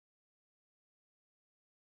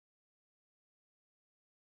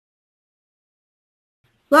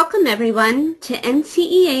Welcome everyone to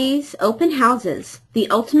NCEA's Open Houses, the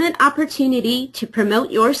ultimate opportunity to promote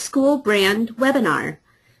your school brand webinar.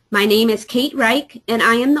 My name is Kate Reich and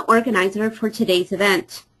I am the organizer for today's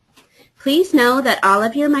event. Please know that all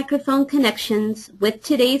of your microphone connections with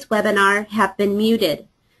today's webinar have been muted.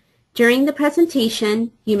 During the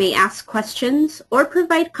presentation, you may ask questions or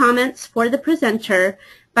provide comments for the presenter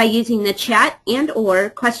by using the chat and/or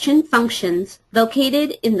question functions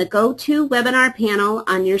located in the GoToWebinar panel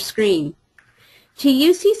on your screen. To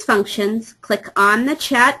use these functions, click on the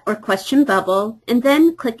chat or question bubble and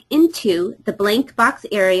then click into the blank box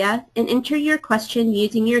area and enter your question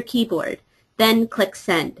using your keyboard. Then click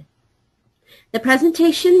Send. The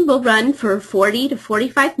presentation will run for 40 to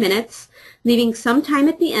 45 minutes, leaving some time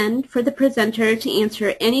at the end for the presenter to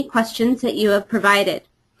answer any questions that you have provided.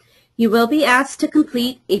 You will be asked to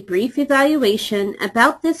complete a brief evaluation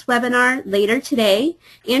about this webinar later today,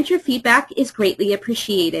 and your feedback is greatly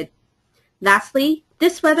appreciated. Lastly,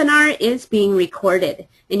 this webinar is being recorded,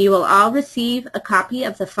 and you will all receive a copy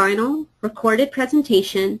of the final recorded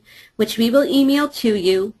presentation, which we will email to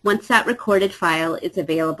you once that recorded file is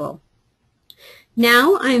available.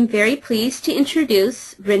 Now I am very pleased to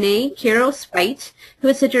introduce Renee Quiros-White, who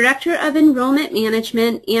is the Director of Enrollment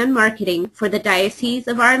Management and Marketing for the Diocese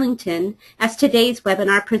of Arlington, as today's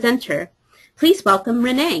webinar presenter. Please welcome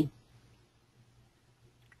Renee.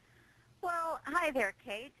 Well, hi there,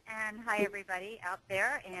 Kate, and hi everybody out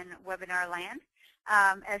there in webinar land.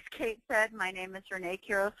 As Kate said, my name is Renee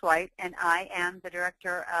Quiros-White, and I am the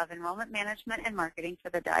Director of Enrollment Management and Marketing for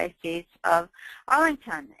the Diocese of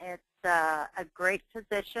Arlington. It's a great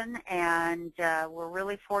position, and we're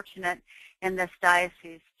really fortunate in this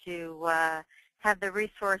diocese to have the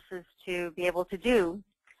resources to be able to do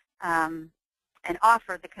and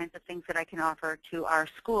offer the kinds of things that I can offer to our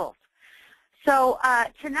schools. So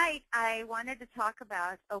tonight I wanted to talk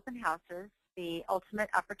about open houses, the ultimate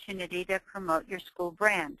opportunity to promote your school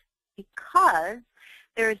brand, because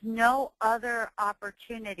there's no other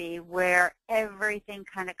opportunity where everything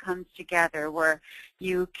kind of comes together, where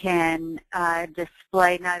you can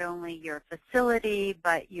display not only your facility,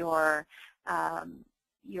 but the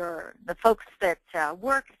folks that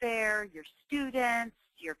work there, your students,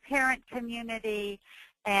 your parent community,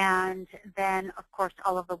 and then, of course,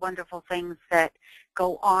 all of the wonderful things that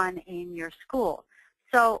go on in your school.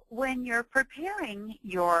 So when you're preparing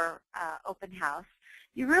your open house,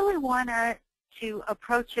 you really want to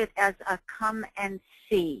approach it as a come and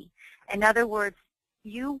see. In other words,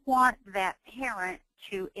 you want that parent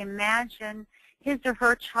to imagine his or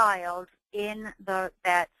her child in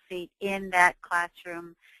that seat, in that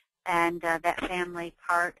classroom, and that family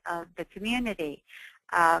part of the community.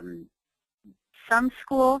 Some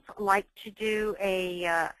schools like to do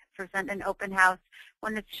present an open house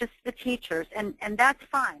when it's just the teachers, and that's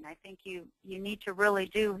fine. I think you need to really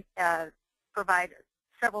do provide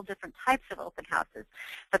several different types of open houses.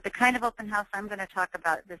 But the kind of open house I'm going to talk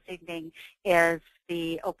about this evening is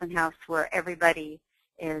the open house where everybody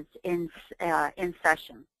is in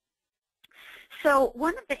session. So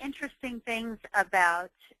one of the interesting things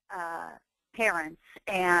about parents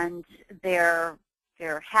and their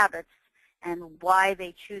habits and why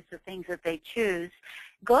they choose the things that they choose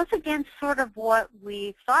goes against sort of what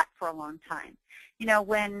we thought for a long time. You know,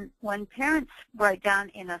 when parents write down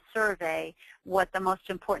in a survey what the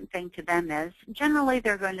most important thing to them is, generally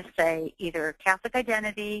they're going to say either Catholic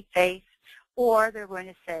identity, faith, or they're going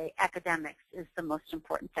to say academics is the most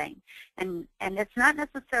important thing. And it's not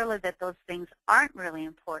necessarily that those things aren't really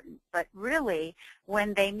important, but really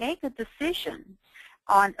when they make a decision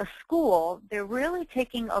on a school, they're really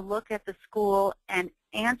taking a look at the school and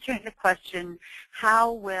answering the question,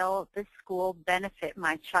 how will this school benefit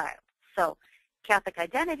my child? So Catholic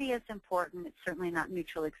identity is important. It's certainly not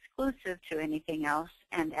mutually exclusive to anything else.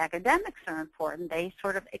 And academics are important. They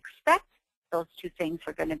sort of expect those two things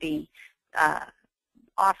are going to be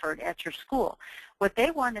offered at your school. What they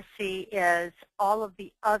want to see is all of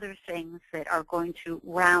the other things that are going to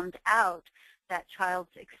round out that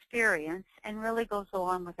child's experience, and really goes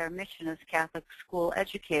along with our mission as Catholic school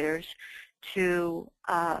educators to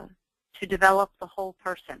develop the whole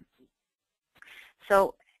person.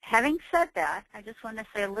 So having said that, I just want to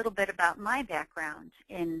say a little bit about my background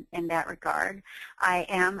in that regard. I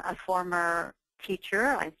am a former teacher.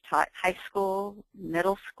 I've taught high school,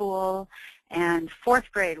 middle school, and fourth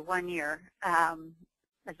grade 1 year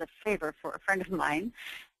as a favor for a friend of mine.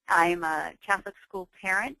 I'm a Catholic school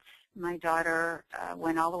parent. My daughter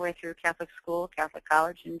went all the way through Catholic school, Catholic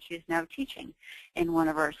college, and she's now teaching in one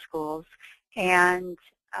of our schools. And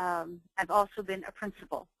I've also been a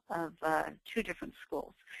principal two different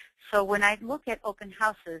schools. So when I look at open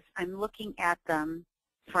houses, I'm looking at them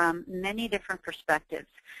from many different perspectives.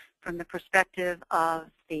 From the perspective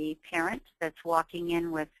of the parent that's walking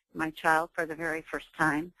in with my child for the very first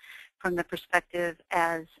time, from the perspective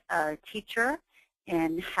as a teacher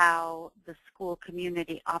and how the school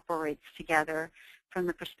community operates together, from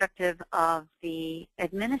the perspective of the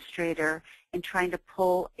administrator in trying to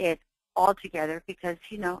pull it all together, because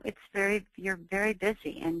you're very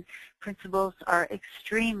busy and principals are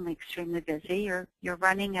extremely busy. You're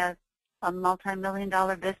running a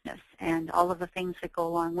multi-million-dollar business and all of the things that go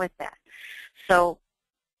along with that. So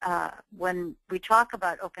when we talk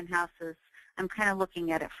about open houses, I'm kind of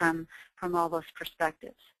looking at it from all those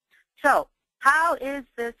perspectives. So how is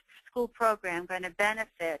this school program going to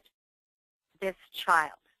benefit this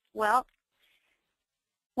child? Well,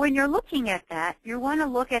 when you're looking at that, you want to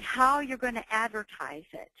look at how you're going to advertise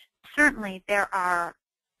it. Certainly there are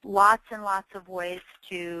lots and lots of ways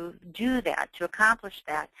to do that, to accomplish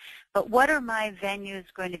that. But what are my venues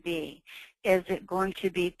going to be? Is it going to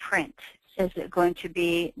be print? Is it going to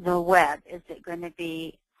be the web? Is it going to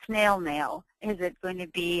be snail mail? Is it going to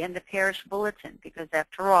be in the parish bulletin? Because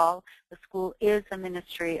after all, the school is a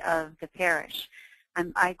ministry of the parish.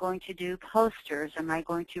 Am I going to do posters? Am I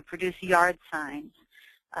going to produce yard signs?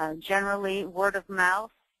 Generally, word of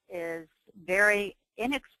mouth is very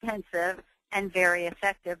inexpensive and very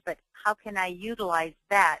effective, but how can I utilize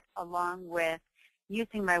that along with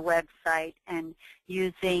using my website and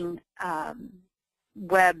using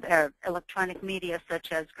web or electronic media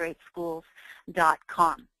such as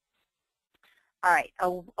greatschools.com? All right,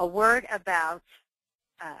 a word about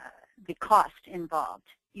the cost involved.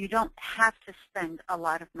 You don't have to spend a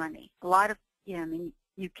lot of money.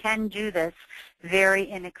 You can do this very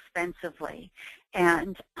inexpensively.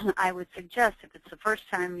 And I would suggest, if it's the first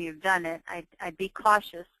time you've done it, I'd be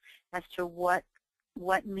cautious as to what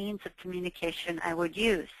means of communication I would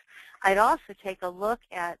use. I'd also take a look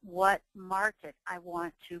at what market I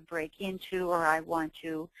want to break into or I want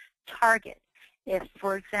to target. If,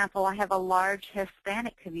 for example, I have a large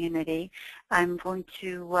Hispanic community, I'm going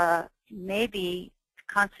to maybe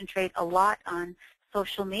concentrate a lot on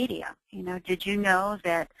social media. Did you know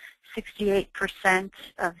that 68%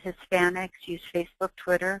 of Hispanics use Facebook,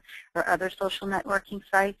 Twitter, or other social networking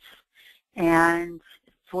sites, and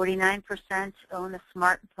 49% own a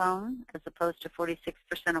smartphone as opposed to 46%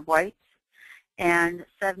 of whites, and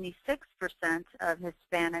 76% of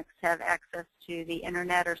Hispanics have access to the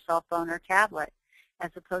internet or cell phone or tablet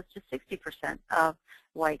as opposed to 60% of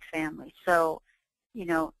white families. So,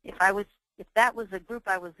 if that was a group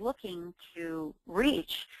I was looking to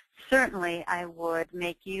reach, certainly I would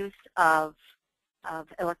make use of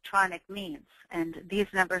electronic means. And these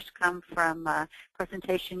numbers come from a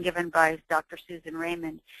presentation given by Dr. Susan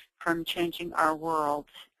Raymond from Changing Our World.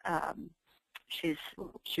 She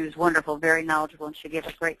was wonderful, very knowledgeable, and she gave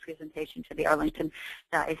a great presentation to the Arlington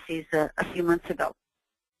Diocese a few months ago.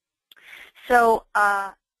 So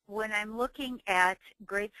when I'm looking at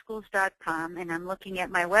greatschools.com and I'm looking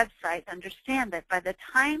at my website, understand that by the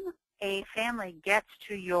time a family gets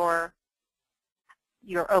to your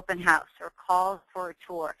open house or calls for a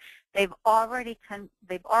tour, they've already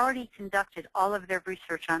conducted all of their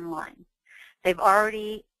research online. They've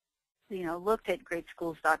already looked at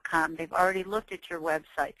greatschools.com. They've already looked at your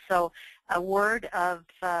website. So a word of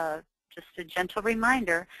just a gentle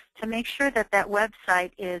reminder to make sure that that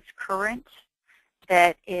website is current,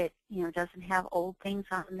 that it doesn't have old things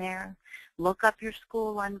on there. Look up your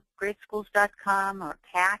school on greatschools.com or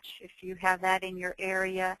Patch if you have that in your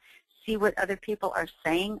area. See what other people are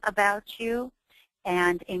saying about you,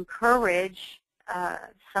 and encourage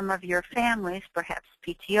some of your families, perhaps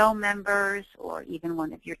PTO members or even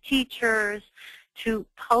one of your teachers, to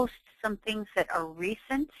post some things that are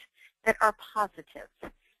recent, that are positive.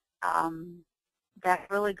 That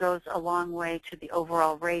really goes a long way to the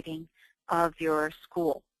overall rating of your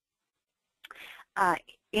school.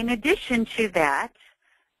 In addition to that,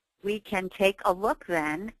 we can take a look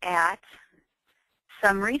then at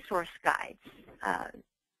some resource guides.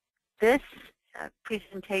 This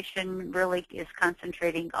presentation really is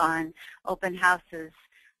concentrating on open houses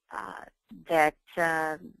that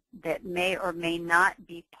may or may not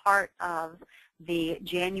be part of the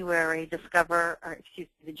January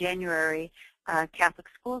the January Catholic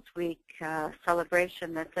Schools Week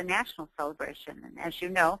celebration. That's a national celebration, and as you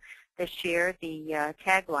know, this year the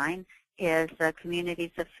tagline is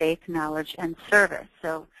Communities of Faith, Knowledge, and Service.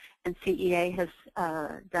 So NCEA has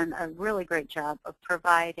done a really great job of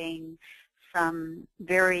providing some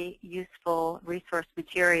very useful resource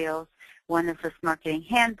materials. One is this marketing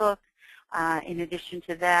handbook. In addition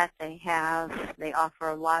to that, they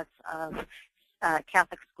offer lots of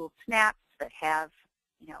Catholic school snaps that have,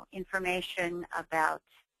 information about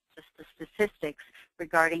just the statistics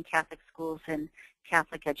regarding Catholic schools and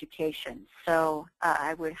Catholic education. So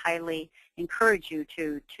I would highly encourage you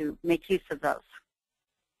to make use of those.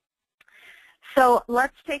 So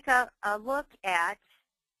let's take a look at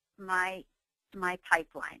my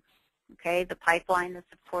pipeline. Okay, the pipeline is,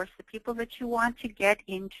 of course, the people that you want to get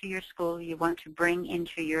into your school, you want to bring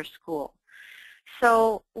into your school.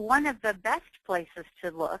 So one of the best places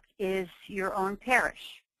to look is your own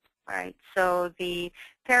parish, right? So the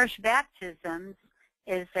parish baptisms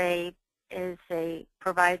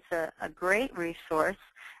provides a great resource,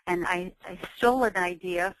 and I stole an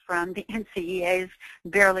idea from the NCEA's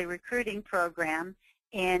Barely Recruiting program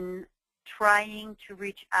in trying to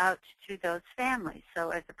reach out to those families. So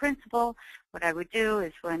as a principal, what I would do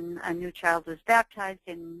is when a new child was baptized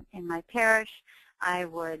in my parish, I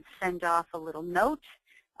would send off a little note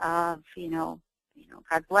of,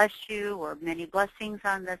 God bless you, or many blessings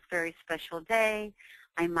on this very special day.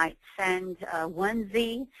 I might send a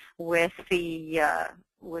onesie with the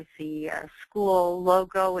school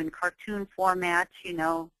logo in cartoon format,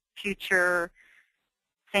 future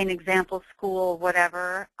St. Example School,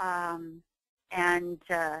 whatever, and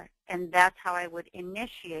that's how I would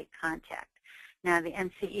initiate contact. Now, the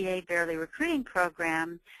NCEA Barely Recruiting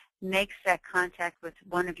program makes that contact with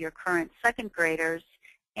one of your current second graders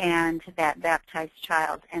and that baptized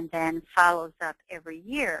child, and then follows up every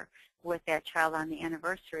year with that child on the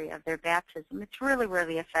anniversary of their baptism. It's really,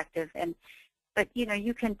 really effective, but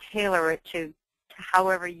you can tailor it to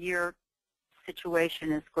however your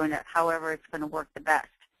situation is however it's going to work the best.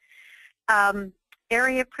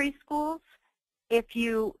 Area preschools, if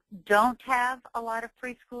you don't have a lot of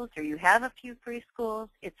preschools or you have a few preschools,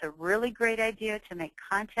 it's a really great idea to make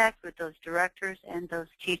contact with those directors and those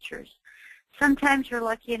teachers. Sometimes you're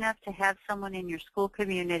lucky enough to have someone in your school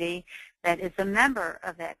community that is a member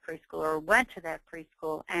of that preschool or went to that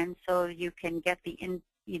preschool, and so you can get the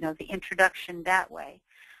introduction that way.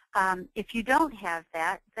 If you don't have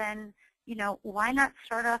that, then why not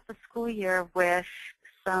start off the school year with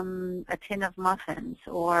a tin of muffins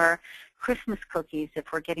or Christmas cookies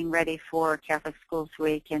if we're getting ready for Catholic Schools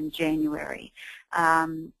Week in January.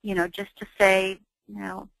 Just to say,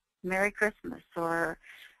 Merry Christmas, or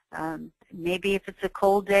maybe if it's a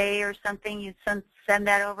cold day or something, you send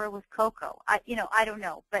that over with cocoa. I don't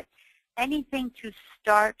know, but anything to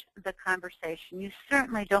start the conversation. You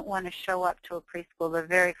certainly don't want to show up to a preschool the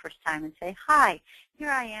very first time and say, "Hi,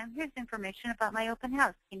 here I am. Here's information about my open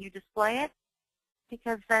house. Can you display it?"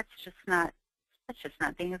 Because that's just not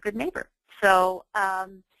being a good neighbor. So,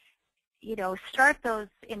 start those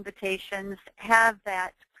invitations, have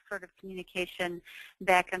that sort of communication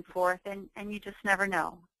back and forth, and you just never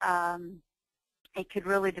know. It could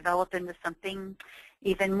really develop into something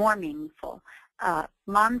even more meaningful.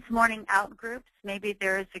 Mom's Morning Out groups, maybe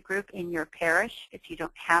there is a group in your parish. If you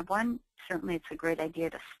don't have one, certainly it's a great idea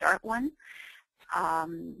to start one.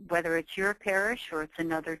 Whether it's your parish or it's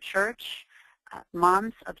another church,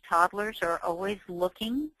 moms of toddlers are always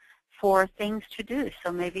looking for things to do.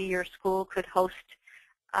 So maybe your school could host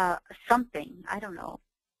something, I don't know,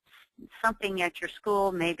 something at your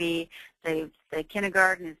school. Maybe the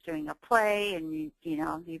kindergarten is doing a play, and you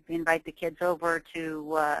invite the kids over to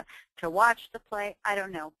watch the play. I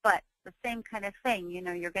don't know, but the same kind of thing.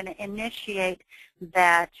 You're going to initiate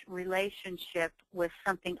that relationship with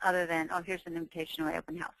something other than, oh, here's an invitation to my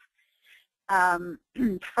open house.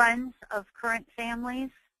 Friends of current families,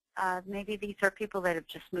 maybe these are people that have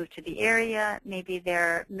just moved to the area. Maybe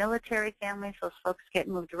they're military families. Those folks get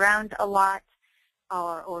moved around a lot,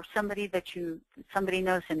 or somebody that somebody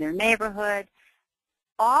knows in their neighborhood.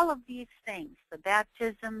 All of these things, the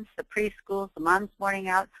baptisms, the preschools, the Mom's Morning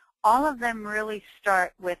Out, all of them really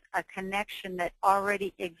start with a connection that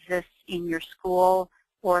already exists in your school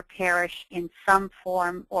or parish in some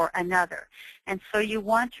form or another. And so you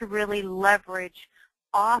want to really leverage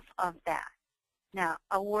off of that. Now,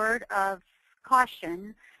 a word of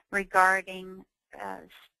caution regarding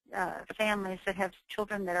families that have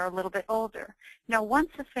children that are a little bit older.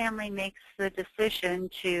 Once a family makes the decision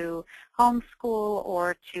to homeschool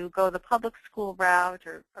or to go the public school route,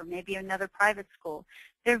 or maybe another private school,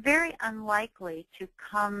 they're very unlikely to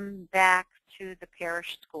come back to the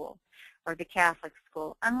parish school or the Catholic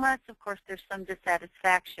school, unless, of course, there's some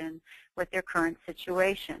dissatisfaction with their current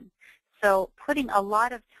situation. So putting a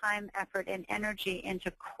lot of time, effort, and energy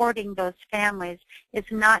into courting those families is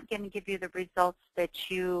not going to give you the results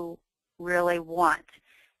that you really want.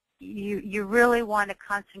 you really want to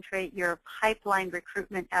concentrate your pipeline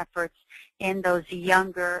recruitment efforts in those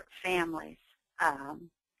younger families,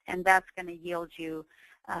 and that's going to yield you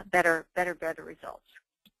better results.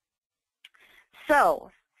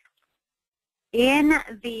 So, in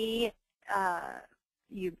the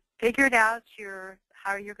you figured out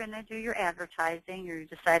how you're going to do your advertising. You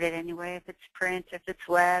decided anyway if it's print, if it's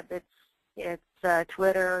web, it's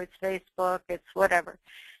Twitter, it's Facebook, it's whatever.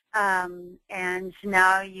 And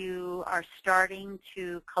now you are starting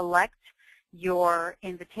to collect your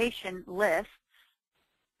invitation lists.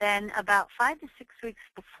 Then about 5 to 6 weeks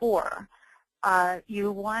before,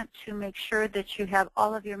 you want to make sure that you have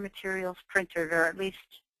all of your materials printed, or at least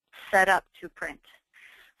set up to print.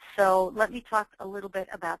 So let me talk a little bit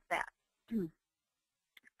about that.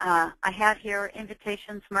 I have here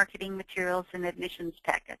invitations, marketing materials, and admissions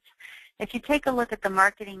packets. If you take a look at the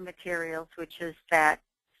marketing materials, which is that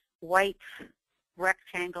white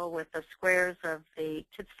rectangle with the squares of the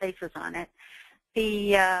kids' faces on it,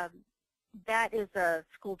 that is a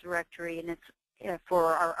school directory, and it's for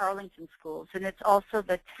our Arlington schools, and it's also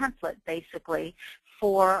the template basically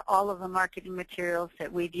for all of the marketing materials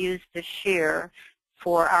that we've used this year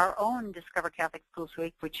for our own Discover Catholic Schools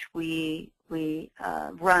Week, which we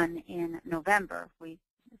run in November. It's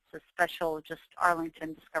a special just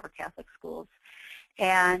Arlington Discover Catholic Schools.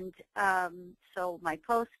 And so my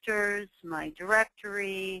posters, my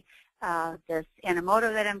directory, this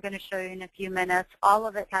Animoto that I'm going to show you in a few minutes, all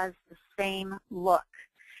of it has the same look.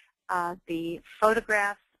 The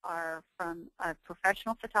photographs are from a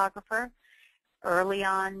professional photographer. Early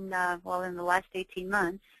on, well, in the last 18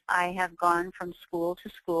 months, I have gone from school to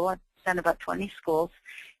school. I've done about 20 schools.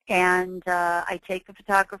 And I take the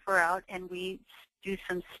photographer out, and we do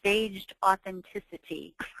some staged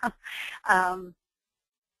authenticity.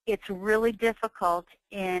 It's really difficult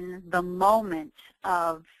in the moment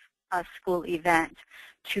of a school event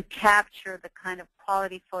to capture the kind of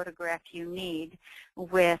quality photograph you need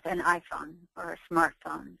with an iPhone or a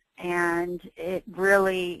smartphone. And it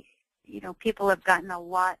really, people have gotten a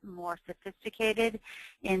lot more sophisticated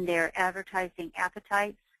in their advertising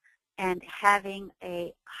appetites, and having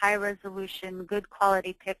a high-resolution, good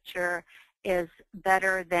quality picture is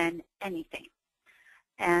better than anything.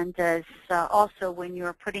 And also when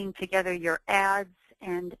you're putting together your ads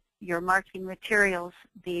and your marketing materials,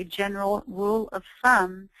 the general rule of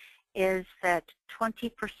thumb is that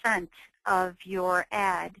 20% of your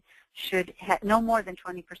ad should have, no more than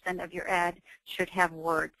 20% of your ad should have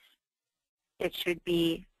words. It should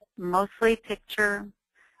be mostly picture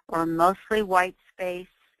or mostly white space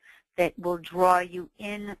that will draw you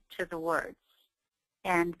into the words.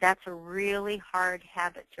 And that's a really hard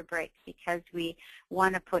habit to break, because we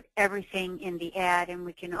want to put everything in the ad, and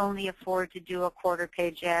we can only afford to do a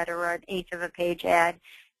quarter-page ad or an eighth of a page ad.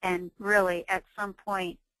 And really, at some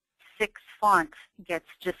point, 6 fonts gets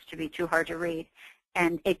just to be too hard to read,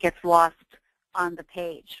 and it gets lost on the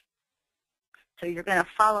page. So you're going to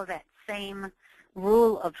follow that same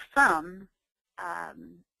rule of thumb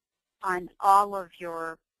on all of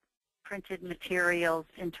your printed materials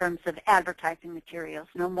in terms of advertising materials.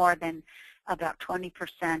 No more than about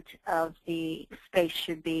 20% of the space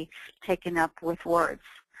should be taken up with words.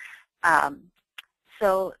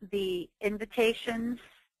 So the invitations,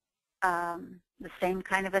 the same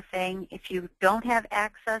kind of a thing. If you don't have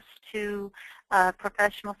access to a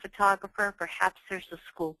professional photographer, perhaps there's a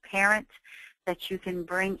school parent that you can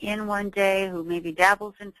bring in one day who maybe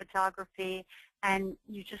dabbles in photography, and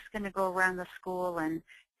you're just going to go around the school and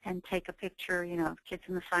take a picture, of kids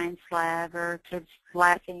in the science lab, or kids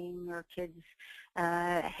laughing, or kids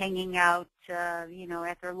hanging out,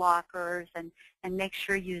 at their lockers, and make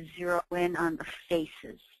sure you zero in on the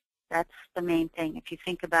faces. That's the main thing. If you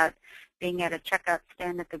think about being at a checkout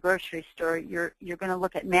stand at the grocery store, you're going to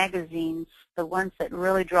look at magazines. The ones that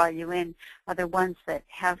really draw you in are the ones that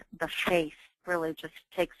have the face really just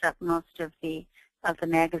takes up most of the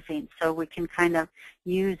magazine. So we can kind of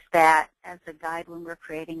use that as a guide when we're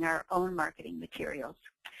creating our own marketing materials.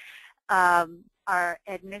 Our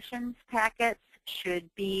admissions packets should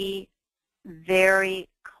be very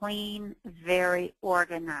clean, very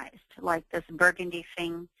organized, like this burgundy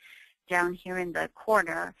thing down here in the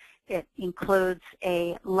corner. It includes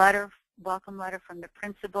a welcome letter from the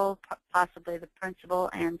principal, possibly the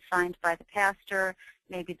principal, and signed by the pastor,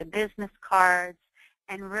 maybe the business cards,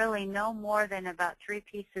 and really no more than about 3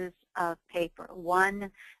 pieces of paper.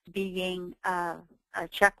 One being a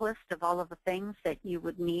checklist of all of the things that you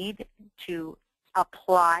would need to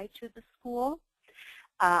apply to the school.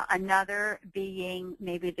 Another being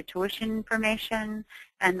maybe the tuition information,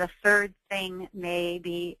 and the third thing may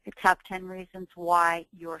be the top 10 reasons why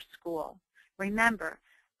your school. Remember,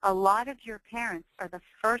 a lot of your parents are the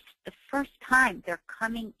first time they're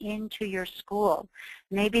coming into your school.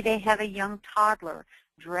 Maybe they have a young toddler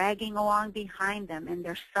dragging along behind them and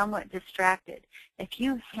they're somewhat distracted. If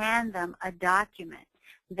you hand them a document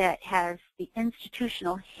that has the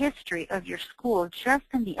institutional history of your school just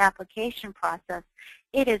in the application process,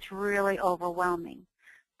 it is really overwhelming.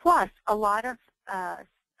 Plus, a lot of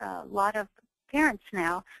parents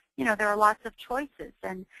now, there are lots of choices,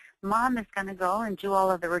 and mom is going to go and do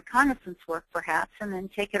all of the reconnaissance work, perhaps, and then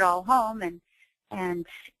take it all home and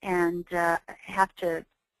have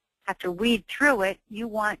to weed through it. You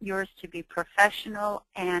want yours to be professional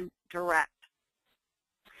and direct.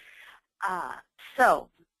 So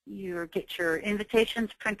you get your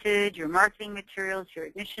invitations printed, your marketing materials, your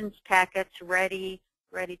admissions packets ready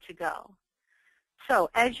to go. So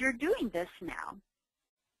as you're doing this now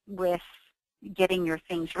with getting your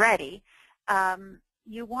things ready,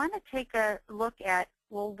 you want to take a look at,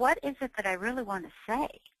 well, what is it that I really want to say?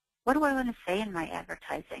 What do I want to say in my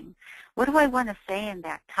advertising? What do I want to say in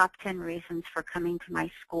that top 10 reasons for coming to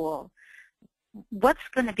my school? What's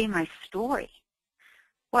going to be my story?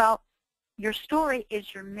 Well, your story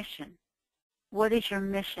is your mission. What is your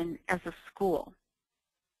mission as a school?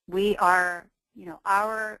 We are,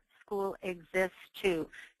 our school exists to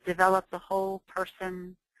develop the whole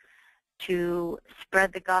person, to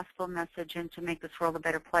spread the gospel message, and to make this world a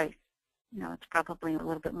better place. It's probably a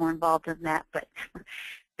little bit more involved than that, but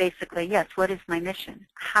basically, yes, what is my mission?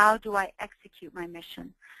 How do I execute my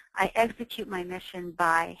mission? I execute my mission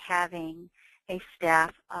by having a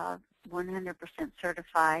staff of 100%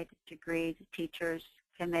 certified, degreed teachers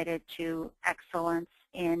committed to excellence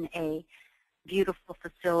in a beautiful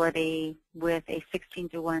facility with a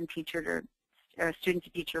 16-to-1 teacher or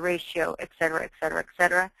student-to-teacher ratio, et cetera, et cetera, et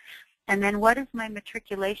cetera. And then what is my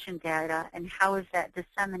matriculation data, and how is that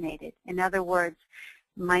disseminated? In other words,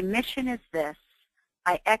 my mission is this,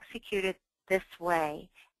 I execute it this way,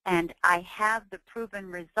 and I have the proven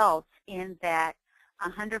results in that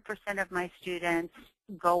 100% of my students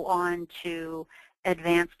go on to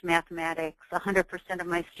advanced mathematics, 100% of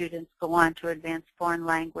my students go on to advanced foreign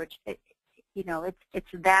language. It's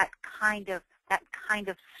that kind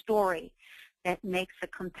of story that makes a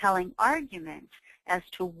compelling argument as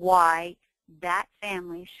to why that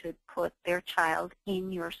family should put their child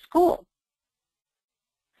in your school.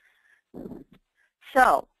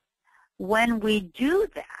 So when we do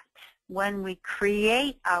that, when we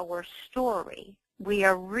create our story, we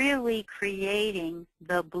are really creating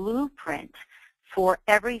the blueprint for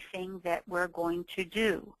everything that we're going to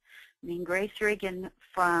do. Grace Regan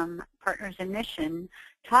from Partners in Mission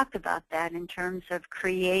talked about that in terms of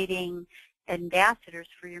creating ambassadors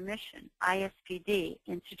for your mission. ISPD,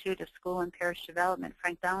 Institute of School and Parish Development.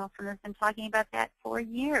 Frank Donaldson has been talking about that for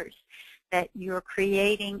years, that you're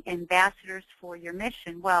creating ambassadors for your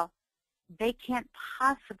mission. Well, they can't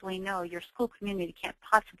possibly know, your school community can't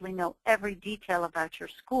possibly know every detail about your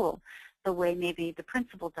school the way maybe the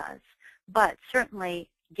principal does. But certainly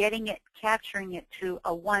capturing it to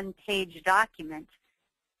a one-page document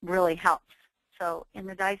really helps. So in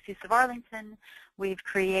the Diocese of Arlington, we've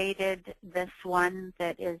created this one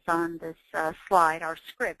that is on this slide, our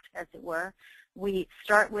script, as it were. We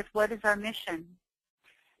start with what is our mission,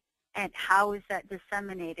 and how is that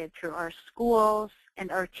disseminated through our schools and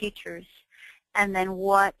our teachers, and then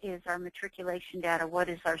what is our matriculation data, what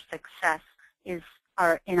is our success in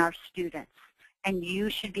our students. And you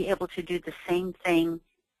should be able to do the same thing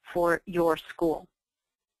for your school.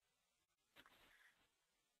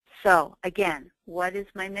 So again, what is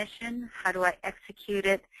my mission? How do I execute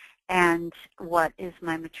it? And what is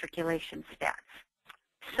my matriculation stats?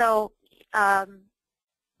 So as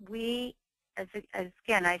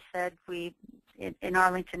again I said, in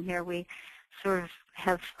Arlington here, we sort of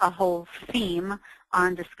have a whole theme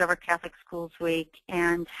on Discover Catholic Schools Week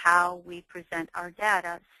and how we present our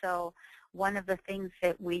data. So one of the things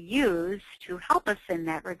that we use to help us in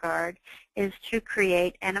that regard is to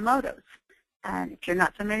create Animotos. And if you're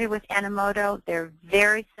not familiar with Animoto, they're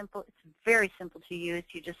very simple. It's very simple to use.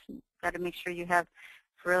 You just got to make sure you have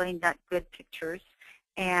really not good pictures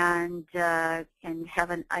and have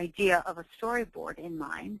an idea of a storyboard in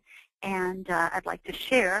mind. And I'd like to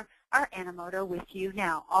share our Animoto with you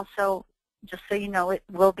now. Also, just so you know, it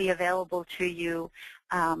will be available to you.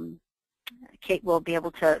 Kate will be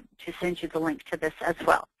able to send you the link to this as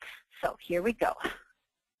well. So here we go.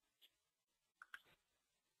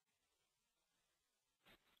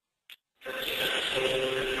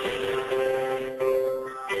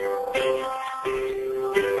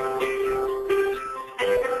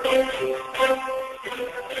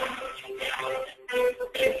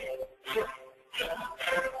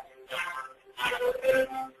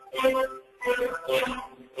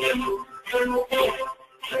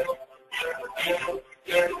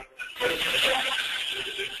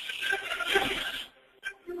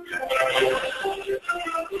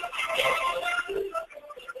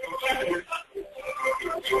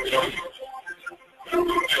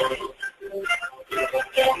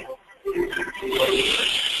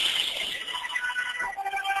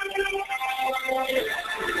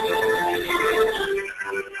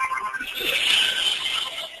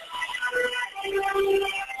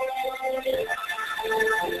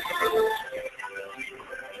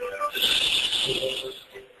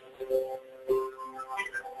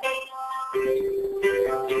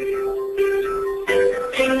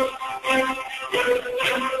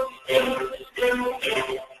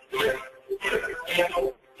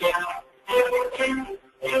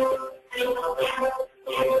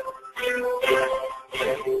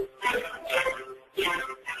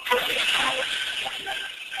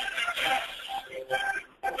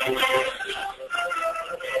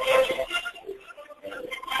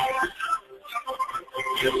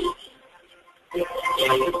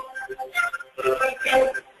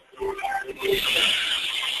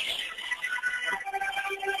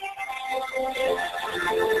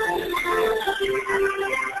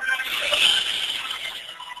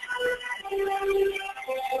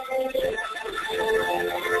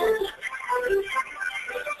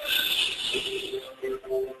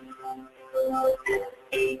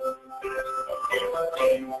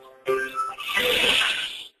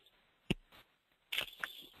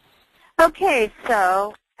 Okay,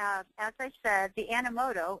 so as I said, the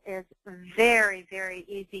Animoto is very, very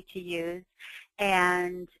easy to use,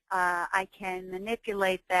 and I can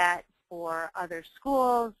manipulate that for other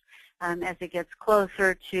schools as it gets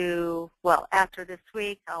closer to, well, after this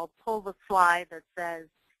week, I'll pull the slide that says,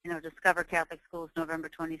 you know, Discover Catholic Schools November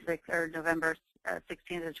 26th or November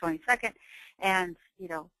 16th or 22nd, and, you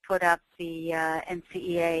know, put up the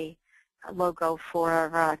NCEA logo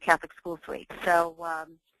for Catholic Schools Week. So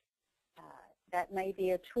that may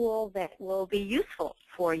be a tool that will be useful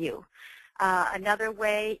for you. Another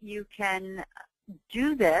way you can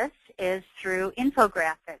do this is through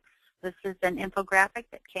infographics. This is an infographic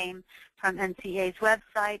that came from NCEA's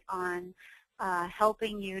website on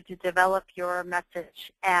helping you to develop your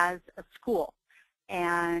message as a school,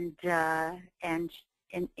 and in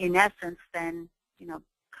essence, then, you know,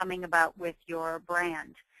 coming about with your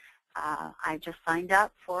brand. I just signed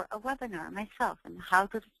up for a webinar myself on how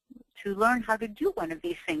to learn how to do one of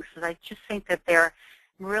these things, because I just think that they're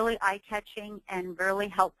really eye-catching and really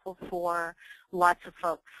helpful for lots of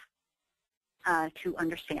folks to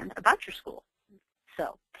understand about your school.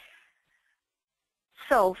 So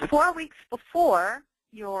 4 weeks before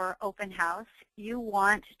your open house, you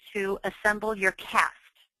want to assemble your cast.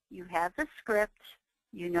 You have the script.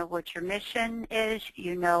 You know what your mission is,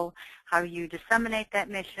 you know how you disseminate that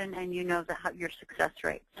mission, and you know your success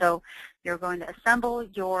rate. So you're going to assemble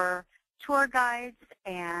your tour guides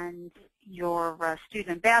and your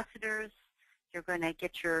student ambassadors. You're going to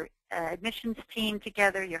get your admissions team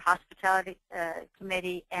together, your hospitality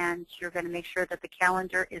committee, and you're going to make sure that the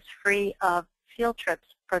calendar is free of field trips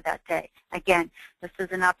for that day. Again, this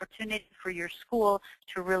is an opportunity for your school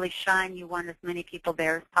to really shine. You want as many people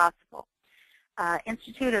there as possible.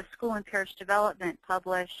 Institute of School and Parish Development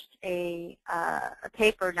published a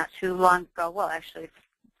paper not too long ago. Well, actually, it's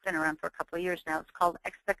been around for a couple of years now. It's called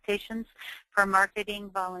Expectations for Marketing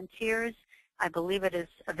Volunteers. I believe it is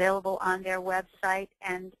available on their website,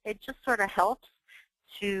 and it just sort of helps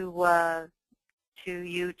to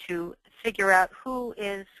you to figure out who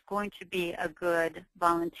is going to be a good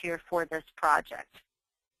volunteer for this project.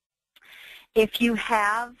 If you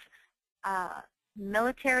have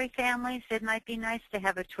military families, it might be nice to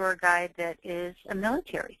have a tour guide that is a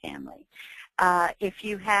military family. If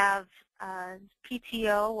you have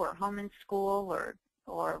PTO or home and school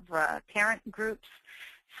or parent groups,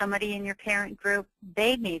 somebody in your parent group,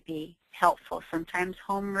 they may be helpful. Sometimes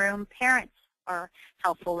homeroom parents are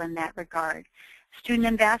helpful in that regard. Student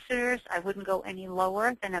ambassadors, I wouldn't go any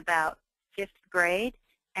lower than about 5th grade.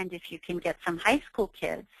 And if you can get some high school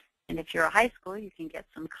kids, and if you're a high school, you can get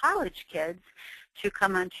some college kids to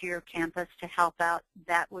come onto your campus to help out,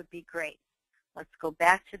 that would be great. Let's go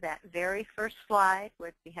back to that very first slide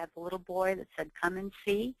where we had the little boy that said, come and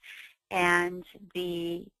see, and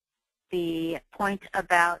the point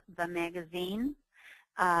about the magazine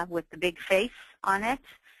with the big face on it.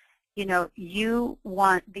 You know, you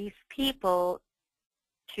want these people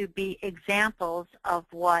to be examples of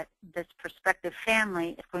what this prospective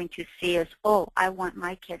family is going to see as, oh, I want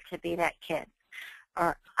my kid to be that kid.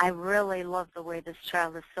 or I really love the way this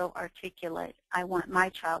child is so articulate. I want my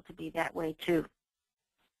child to be that way too.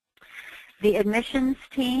 The admissions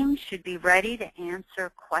team should be ready to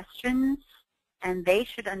answer questions, and they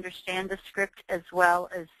should understand the script as well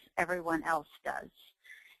as everyone else does.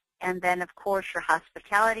 And then, of course, your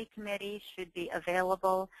hospitality committee should be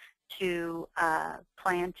available to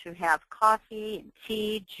plan to have coffee and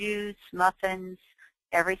tea, juice, muffins,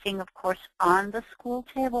 everything, of course, on the school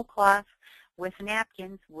tablecloth with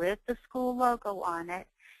napkins with the school logo on it.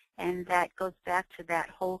 And that goes back to that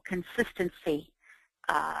whole consistency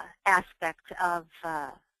aspect of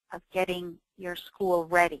getting your school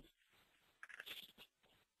ready.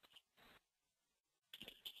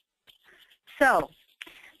 So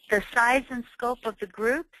the size and scope of the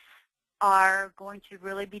groups are going to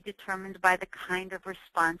really be determined by the kind of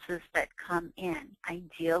responses that come in.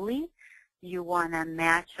 Ideally, you want to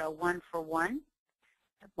match a one-for-one,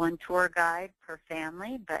 one tour guide per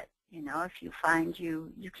family, but you know, if you find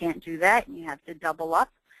you can't do that and you have to double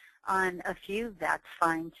up on a few, that's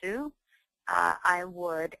fine too. I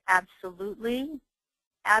would absolutely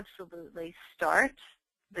start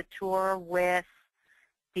the tour with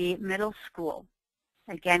the middle school.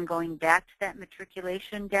 Again, going back to that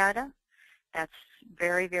matriculation data, that's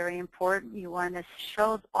very, very important. You want to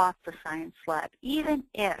show off the science lab. Even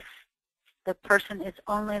if the person is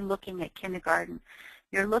only looking at kindergarten,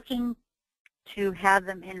 you're looking to have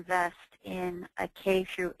them invest in a K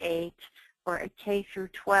through 8 or a K through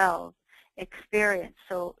 12 experience.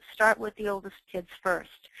 So start with the oldest kids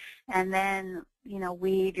first, and then, you know,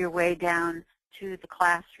 weed your way down to the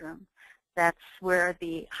classroom. That's where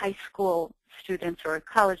the high school students or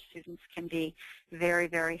college students can be very,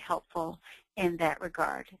 very helpful in that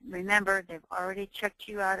regard. Remember, they've already checked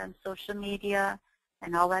you out on social media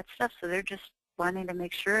and all that stuff, so they're just wanting to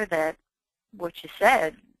make sure that what you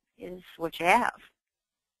said is what you have.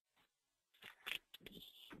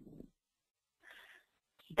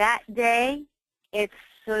 That day, it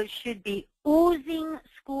should be oozing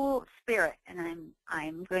school spirit, and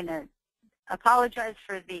I'm going to apologize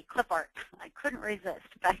for the clip art. I couldn't resist.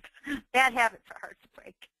 But bad habits are hard to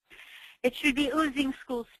break. It should be oozing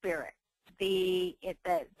school spirit. The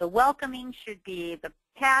welcoming should be the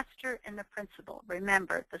pastor and the principal.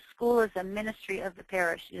 Remember, the school is a ministry of the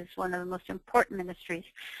parish. It is one of the most important ministries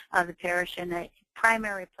of the parish and a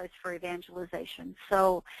primary place for evangelization.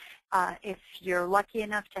 So if you're lucky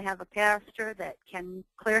enough to have a pastor that can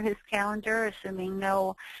clear his calendar, assuming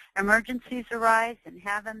no emergencies arise, and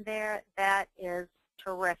have him there, that is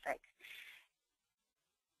terrific.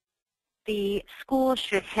 The school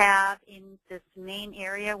should have in this main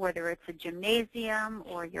area, whether it's a gymnasium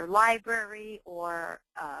or your library or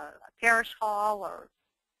a parish hall or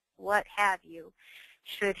what have you,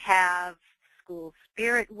 should have school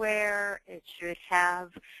spirit wear. It should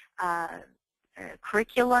have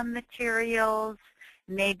curriculum materials,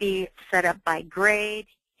 maybe set up by grade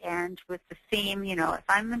and with the theme, you know, if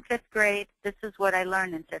I'm in 5th grade, this is what I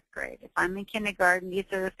learn in 5th grade. If I'm in kindergarten, these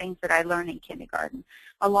are the things that I learn in kindergarten,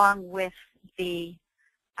 along with the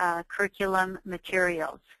curriculum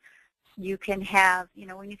materials. You can have, you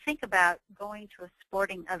know, when you think about going to a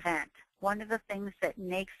sporting event, one of the things that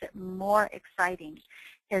makes it more exciting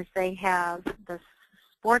is they have the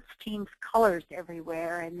sports teams' colors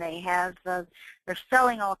everywhere, and they have they're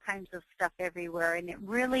selling all kinds of stuff everywhere, and it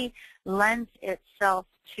really lends itself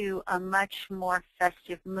to a much more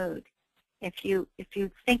festive mood. If you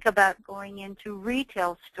think about going into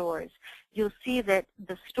retail stores, you'll see that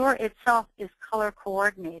the store itself is color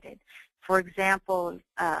coordinated. For example,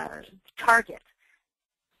 Target,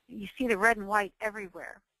 you see the red and white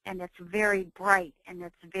everywhere, and it's very bright, and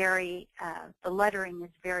it's very the lettering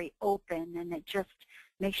is very open, and it just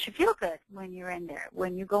makes you feel good when you're in there.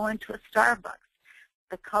 When you go into a Starbucks,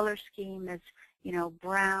 the color scheme is, you know,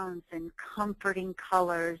 browns and comforting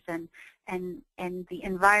colors, and the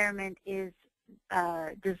environment is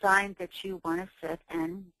designed that you want to sit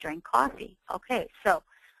and drink coffee. Okay, so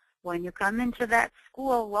when you come into that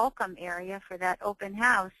school welcome area for that open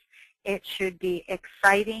house, it should be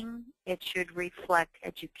exciting. It should reflect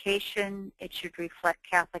education. It should reflect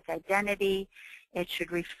Catholic identity. It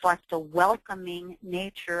should reflect the welcoming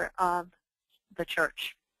nature of the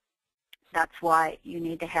church. That's why you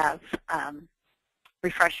need to have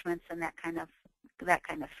refreshments and that kind of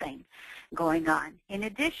thing going on. In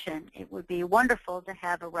addition, it would be wonderful to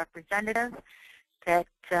have a representative that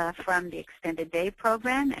from the extended day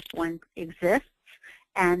program, if one exists,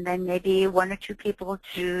 and then maybe 1 or 2 people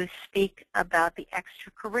to speak about the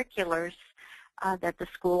extracurriculars that the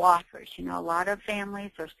school offers. You know, a lot of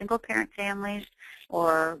families or single-parent families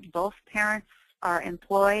or both parents are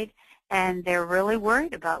employed, and they're really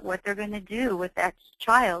worried about what they're going to do with that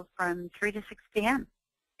child from 3 to 6 p.m.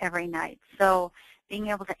 every night. So being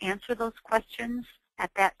able to answer those questions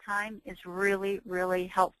at that time is really, really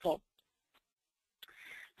helpful.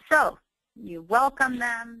 So you welcome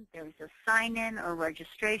them. There's a sign-in or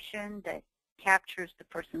registration that captures the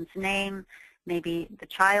person's name, maybe the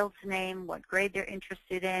child's name, what grade they're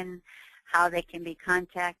interested in, how they can be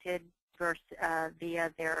contacted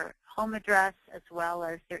via their home address as well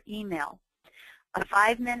as their email. A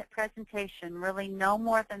 5-minute presentation, really no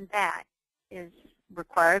more than that, is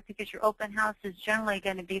required because your open house is generally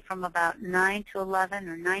going to be from about 9 to 11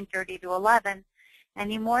 or 9:30 to 11.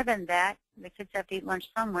 Any more than that, the kids have to eat lunch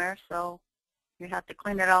somewhere, so you have to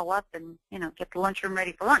clean it all up and, get the lunchroom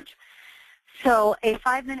ready for lunch. So a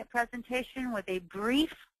 5-minute presentation with a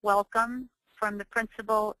brief welcome from the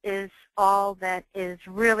principal is all that is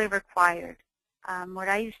really required. What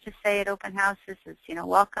I used to say at open houses is,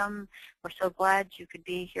 welcome. We're so glad you could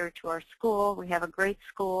be here to our school. We have a great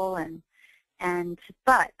school,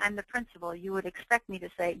 but I'm the principal. You would expect me to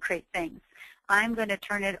say great things. I'm going to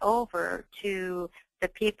turn it over to the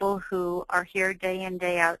people who are here day in,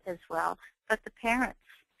 day out as well, but the parents,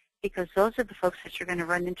 because those are the folks that you're going to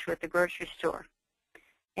run into at the grocery store.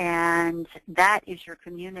 And that is your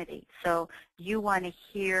community. So you want to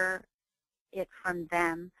hear it from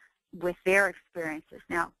them with their experiences.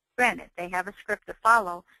 Now, granted, they have a script to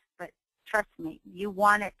follow, but trust me, you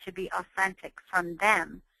want it to be authentic from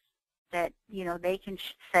them, that, they can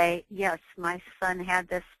say, yes, my son had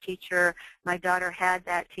this teacher, my daughter had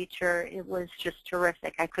that teacher, it was just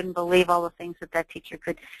terrific. I couldn't believe all the things that teacher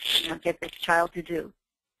could get this child to do.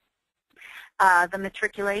 The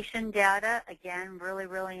matriculation data, again, really,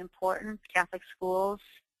 really important. Catholic schools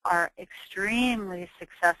are extremely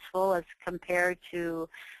successful as compared to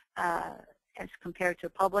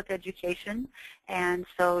public education, and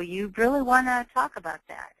so you really want to talk about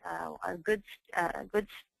that. A good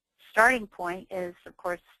starting point is, of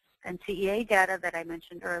course, NCEA data that I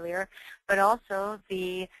mentioned earlier, but also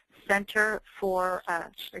the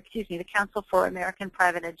the Council for American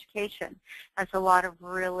Private Education has a lot of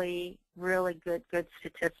really, really good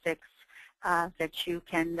statistics that you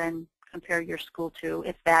can then compare your school to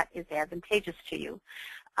if that is advantageous to you.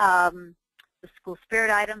 The school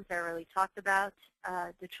spirit items I already talked about.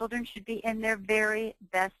 The children should be in their very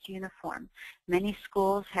best uniform. Many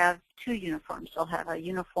schools have 2 uniforms. They'll have a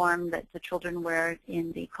uniform that the children wear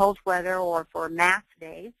in the cold weather or for math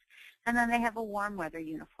days, and then they have a warm weather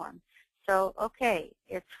uniform. So, okay,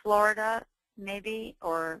 it's Florida maybe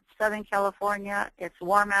or Southern California. It's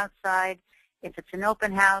warm outside. If it's an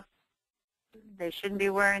open house, they shouldn't be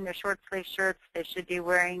wearing their short sleeve shirts. They should be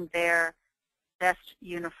wearing their best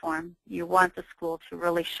uniform. You want the school to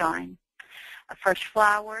really shine. Fresh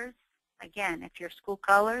flowers, again, if your school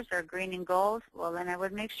colors are green and gold, well, then I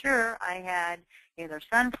would make sure I had either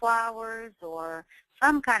sunflowers or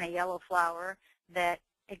some kind of yellow flower that,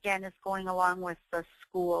 again, is going along with the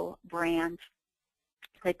school brand.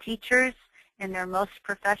 The teachers in their most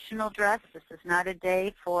professional dress. This is not a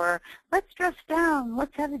day for, let's dress down,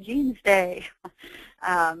 let's have a jeans day.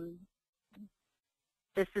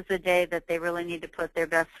 This is a day that they really need to put their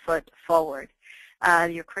best foot forward.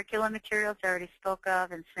 Your curriculum materials I already spoke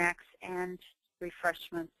of, and snacks and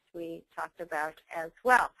refreshments we talked about as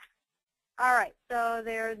well. All right, so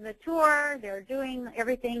they're in the tour, they're doing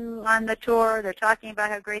everything on the tour, they're talking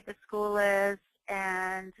about how great the school is,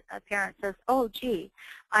 and a parent says, oh, gee,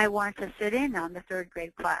 I want to sit in on the 3rd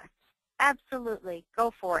grade class. Absolutely,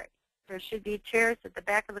 go for it. There should be chairs at the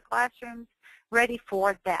back of the classrooms ready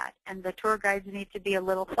for that, and the tour guides need to be a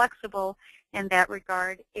little flexible in that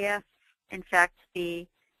regard if, in fact, the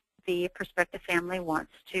prospective family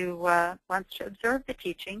wants to observe the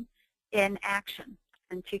teaching in action,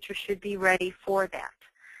 and teachers should be ready for that.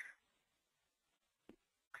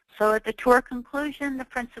 So at the tour conclusion, the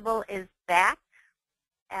principal is back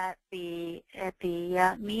at the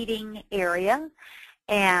meeting area,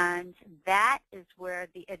 and that is where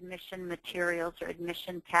the admission materials or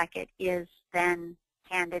admission packet is then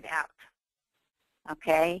handed out.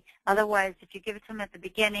 Okay? Otherwise, if you give it to them at the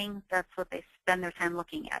beginning, that's what they spend their time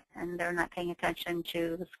looking at, and they're not paying attention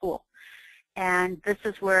to the school. And this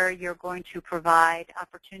is where you're going to provide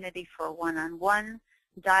opportunity for one-on-one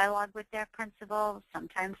dialogue with that principal.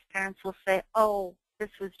 Sometimes parents will say, oh, this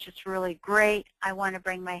was just really great. I want to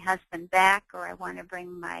bring my husband back, or I want to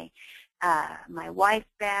bring my wife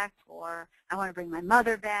back, or I want to bring my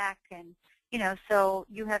mother back. And, so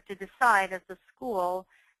you have to decide as a school,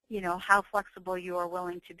 how flexible you are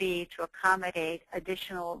willing to be to accommodate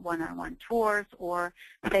additional one-on-one tours or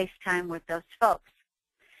FaceTime with those folks.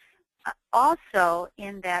 Also,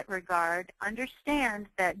 in that regard, understand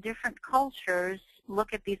that different cultures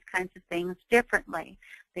look at these kinds of things differently.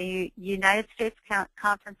 The United States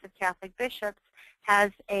Conference of Catholic Bishops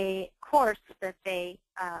has a course that they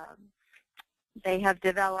have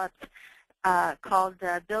developed called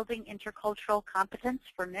Building Intercultural Competence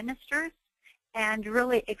for Ministers, and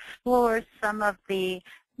really explores some of the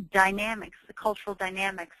dynamics, the cultural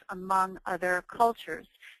dynamics among other cultures.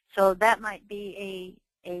 So that might be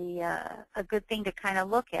a good thing to kind of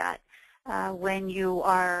look at when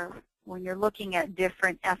you're looking at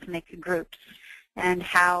different ethnic groups and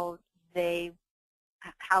how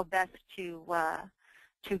best to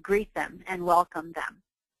greet them and welcome them.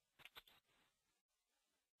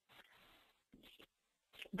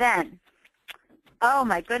 Then, oh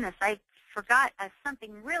my goodness, I forgot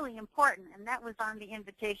something really important, and that was on the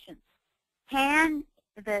invitations.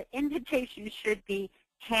 The invitation should be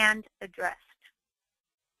hand addressed.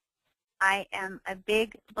 I am a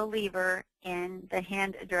big believer in the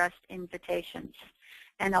hand addressed invitations,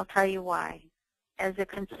 and I'll tell you why. As a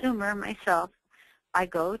consumer myself, I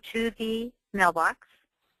go to the mailbox.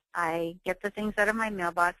 I get the things out of my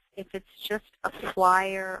mailbox. If it's just a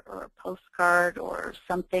flyer or a postcard or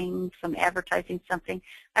something, some advertising something,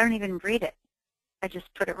 I don't even read it. I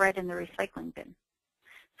just put it right in the recycling bin.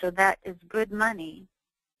 So that is good money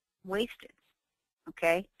wasted,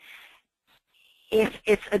 okay? If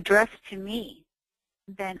it's addressed to me,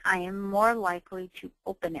 then I am more likely to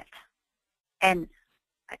open it. And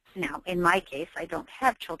now, in my case, I don't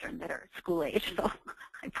have children that are school age, so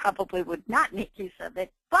I probably would not make use of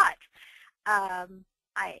it. But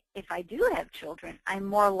if I do have children, I'm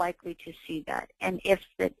more likely to see that. And if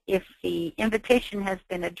the invitation has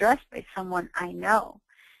been addressed by someone I know,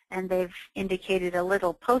 and they've indicated a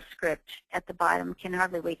little postscript at the bottom, can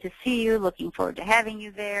hardly wait to see you, looking forward to having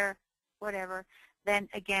you there, whatever, then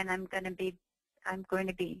again, I'm going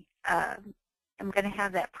to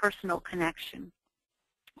have that personal connection.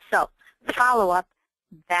 So follow up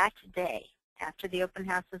that day after the open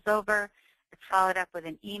house is over. It's followed up with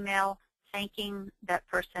an email thanking that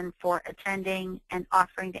person for attending and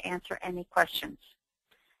offering to answer any questions.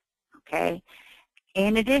 Okay.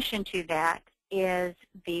 In addition to that is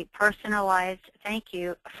the personalized thank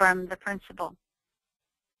you from the principal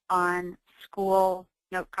on school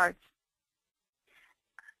note cards.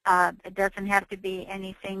 It doesn't have to be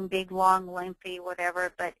anything big, long, lengthy,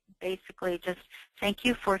 whatever, but basically just thank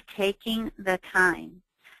you for taking the time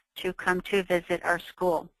to come to visit our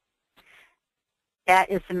school. That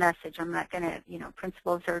is the message. I'm not going to,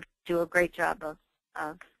 principals do a great job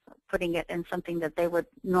of putting it in something that they would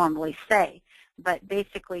normally say. But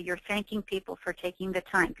basically, you're thanking people for taking the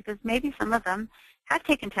time, because maybe some of them have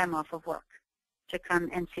taken time off of work to come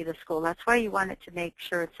and see the school. That's why you want it to make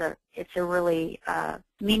sure it's a really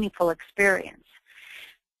meaningful experience.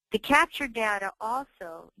 The captured data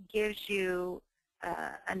also gives you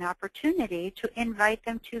an opportunity to invite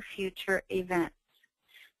them to future events.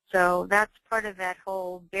 So that's part of that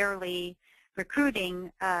whole Barely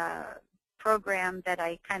recruiting program that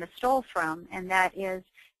I kind of stole from, and that is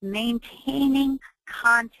maintaining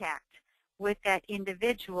contact with that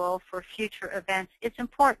individual for future events. It's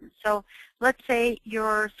important. So let's say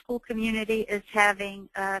your school community is having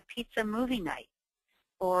a pizza movie night,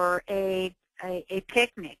 or a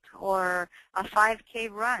picnic, or a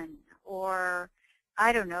 5K run, or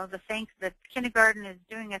I don't know, the kindergarten is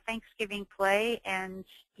doing a Thanksgiving play, and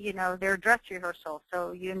their dress rehearsal,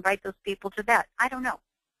 so you invite those people to that. I don't know,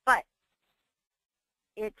 but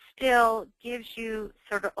it still gives you,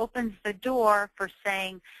 sort of opens the door for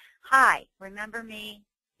saying, hi, remember me?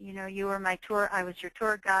 You were my tour, I was your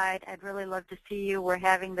tour guide. I'd really love to see you. We're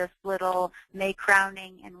having this little May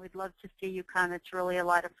crowning, and we'd love to see you come. It's really a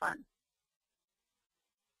lot of fun.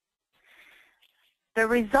 The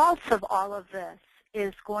results of all of this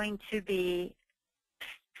is going to be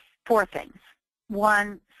 4 things.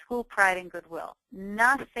 1, school pride and goodwill.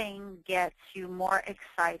 Nothing gets you more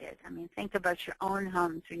excited. I mean, think about your own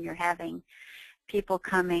homes when you're having people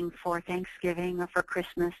coming for Thanksgiving or for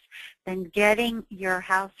Christmas, than getting your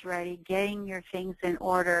house ready, getting your things in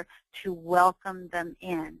order to welcome them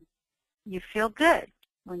in. You feel good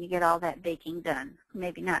when you get all that baking done.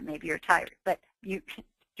 Maybe not, maybe you're tired, but you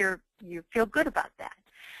feel good about that.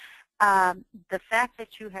 The fact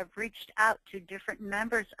that you have reached out to different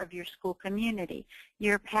members of your school community,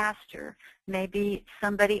 your pastor, maybe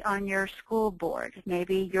somebody on your school board,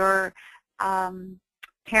 maybe your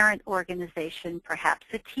parent organization, perhaps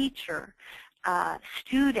a teacher,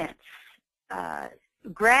 students,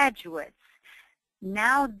 graduates.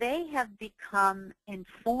 Now they have become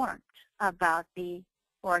informed about the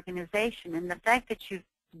organization, and the fact that you've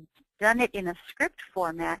done it in a script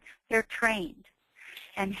format, they're trained.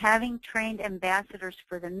 And having trained ambassadors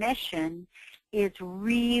for the mission is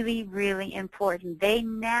really, really important. They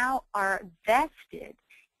now are vested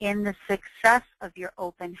in the success of your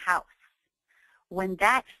open house. When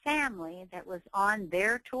that family that was on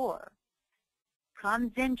their tour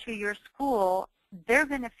comes into your school, they're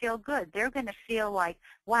going to feel good. They're going to feel like,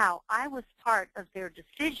 wow, I was part of their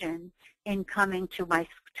decision in coming to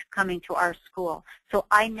our school. So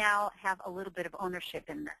I now have a little bit of ownership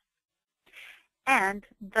in this. And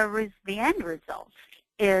the end result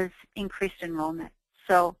is increased enrollment.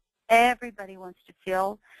 So everybody wants to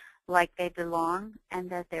feel like they belong and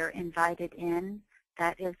that they're invited in.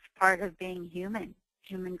 That is part of being human.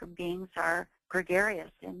 Human beings are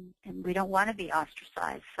gregarious, and we don't want to be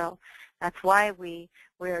ostracized. So that's why we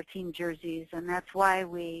wear team jerseys, and that's why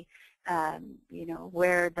we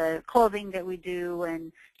wear the clothing that we do,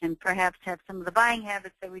 and perhaps have some of the buying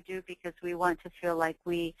habits that we do, because we want to feel like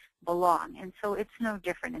we belong. And so it's no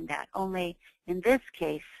different in that. Only in this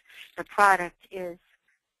case, the product is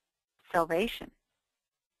salvation.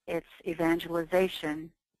 It's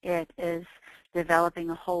evangelization. It is developing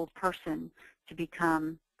a whole person to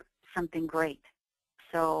become something great.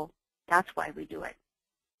 So that's why we do it.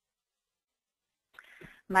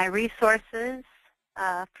 My resources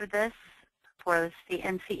for the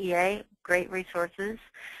NCEA, great resources.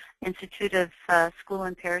 Institute of School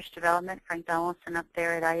and Parish Development, Frank Donaldson up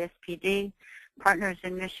there at ISPD, Partners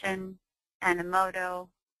in Mission, Animoto,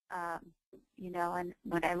 and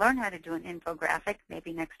when I learn how to do an infographic,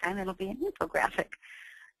 maybe next time it'll be an infographic.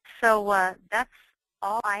 So that's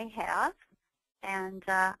all I have, and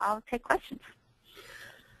I'll take questions.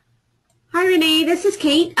 Hi, Renee. This is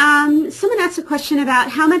Kate. Someone asked a question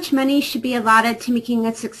about how much money should be allotted to making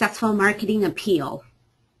a successful marketing appeal.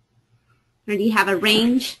 Or do you have a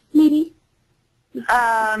range, maybe?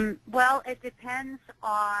 Well, it depends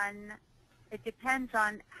on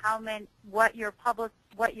what you're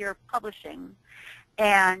publishing,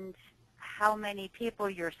 and how many people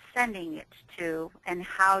you're sending it to, and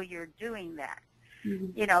how you're doing that.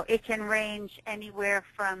 Mm-hmm. It can range anywhere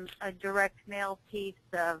from a direct mail piece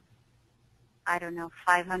of, I don't know,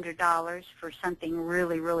 $500 for something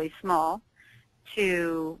really, really small,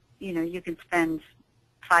 to, you can spend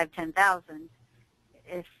 $5,000-$10,000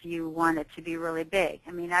 if you want it to be really big.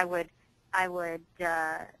 I mean, I would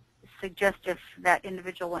suggest, if that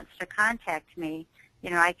individual wants to contact me,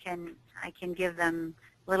 I can give them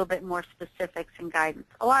a little bit more specifics and guidance.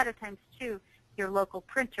 A lot of times, too, your local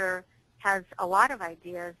printer has a lot of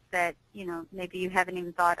ideas that, maybe you haven't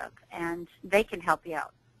even thought of, and they can help you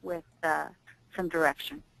out with some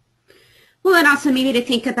direction. Well, and also maybe to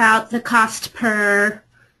think about the cost per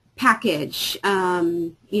package.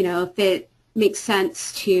 If it makes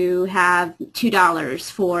sense to have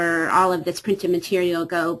 $2 for all of this printed material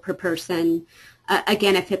go per person.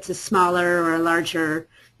 Again, if it's a smaller or a larger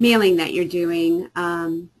mailing that you're doing,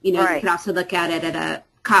 right. You could also look at it at a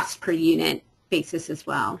cost per unit basis as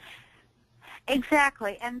well.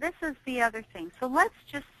 Exactly, and this is the other thing. So let's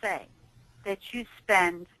just say that you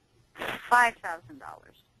spend $5,000,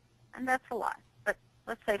 and that's a lot, but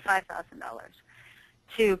let's say $5,000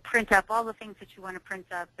 to print up all the things that you want to print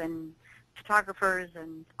up, and photographers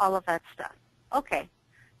and all of that stuff. Okay,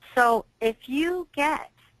 so if you get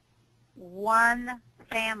one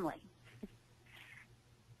family,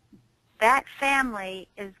 that family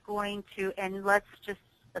is going to, and let's just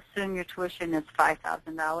assume your tuition is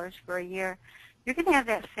 $5,000 for a year, you're going to have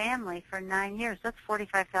that family for 9 years. That's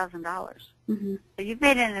 $45,000. Mm-hmm. So you've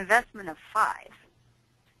made an investment of $5,000,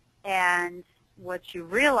 and what you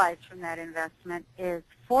realize from that investment is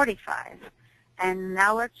 $45,000. And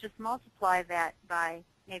now let's just multiply that by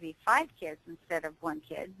maybe 5 kids instead of 1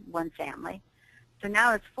 kid, 1 family. So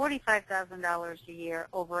now it's $45,000 a year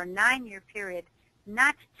over a 9-year period,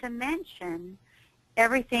 not to mention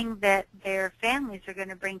everything that their families are going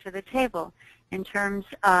to bring to the table in terms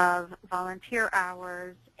of volunteer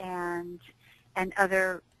hours and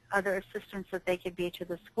other assistance that they could be to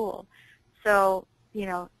the school. So,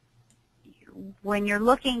 when you're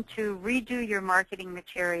looking to redo your marketing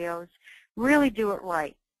materials, really do it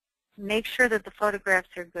right. Make sure that the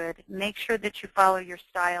photographs are good. Make sure that you follow your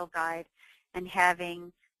style guide and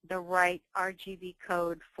having the right RGB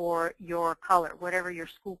code for your color, whatever your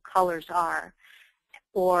school colors are.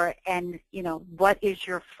 What is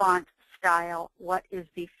your font style? What is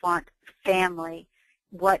the font family?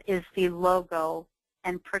 What is the logo?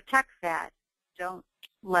 And protect that. Don't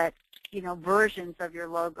let, versions of your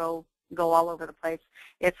logo go all over the place.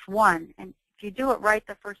 It's one. And if you do it right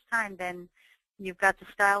the first time, then you've got the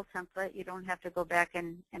style template. You don't have to go back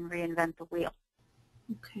and reinvent the wheel.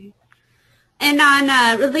 Okay. And on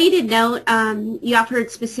a related note, you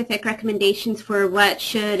offered specific recommendations for what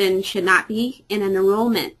should and should not be in an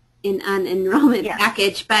enrollment Yes.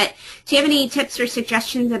 package. But do you have any tips or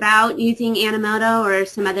suggestions about using Animoto or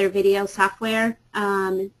some other video software?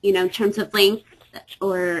 In terms of length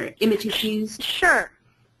or images used. Sure.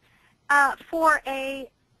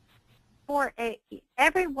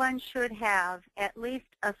 Everyone should have at least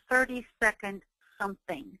a 30-second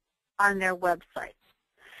something on their website.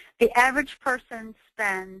 The average person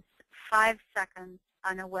spends 5 seconds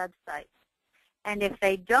on a website. And if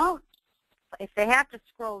they have to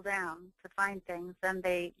scroll down to find things, then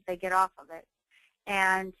they get off of it.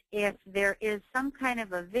 And if there is some kind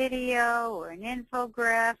of a video or an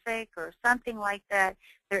infographic or something like that,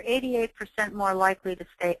 they're 88% more likely to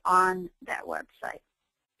stay on that website.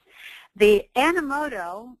 The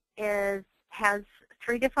Animoto has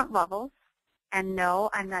 3 different levels. And no,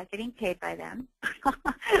 I'm not getting paid by them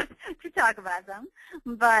to talk about them.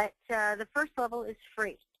 But the first level is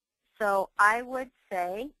free. So I would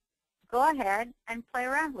say go ahead and play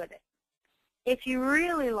around with it. If you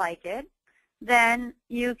really like it, then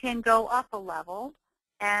you can go up a level,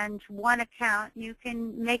 and one account you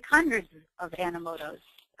can make hundreds of Animotos.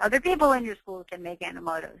 Other people in your school can make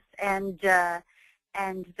Animotos, and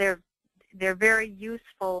they're very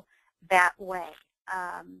useful that way.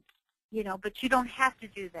 But you don't have to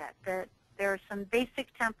do that. There are some basic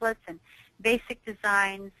templates and basic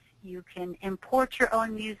designs. You can import your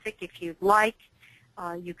own music if you'd like.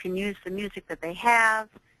 You can use the music that they have.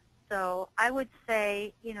 So I would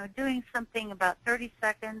say, doing something about 30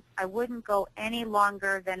 seconds, I wouldn't go any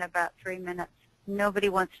longer than about 3 minutes. Nobody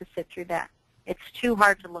wants to sit through that. It's too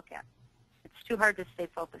hard to look at. It's too hard to stay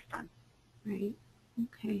focused on. Right.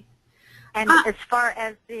 Okay. And as far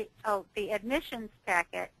as the admissions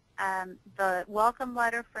packet, the welcome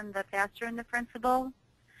letter from the pastor and the principal,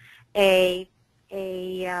 a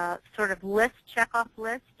sort of checkoff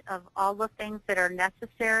list of all the things that are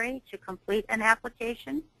necessary to complete an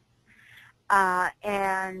application,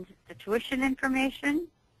 and the tuition information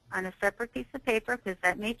on a separate piece of paper, because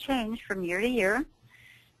that may change from year to year,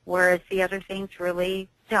 whereas the other things really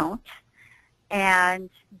don't, and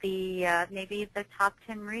maybe the top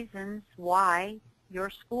 10 reasons why your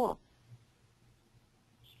school.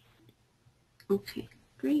 Okay,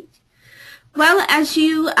 great. Well, as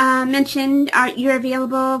you mentioned, you're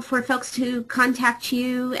available for folks to contact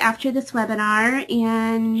you after this webinar,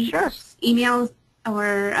 and Sure. Email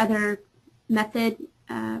or other method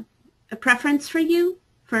a preference for you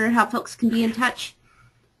for how folks can be in touch?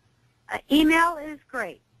 Email is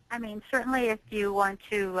great. I mean, certainly if you want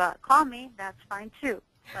to call me, that's fine too.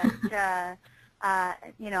 But,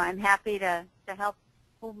 I'm happy to help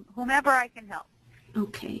whomever I can help.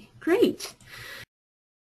 Okay, great.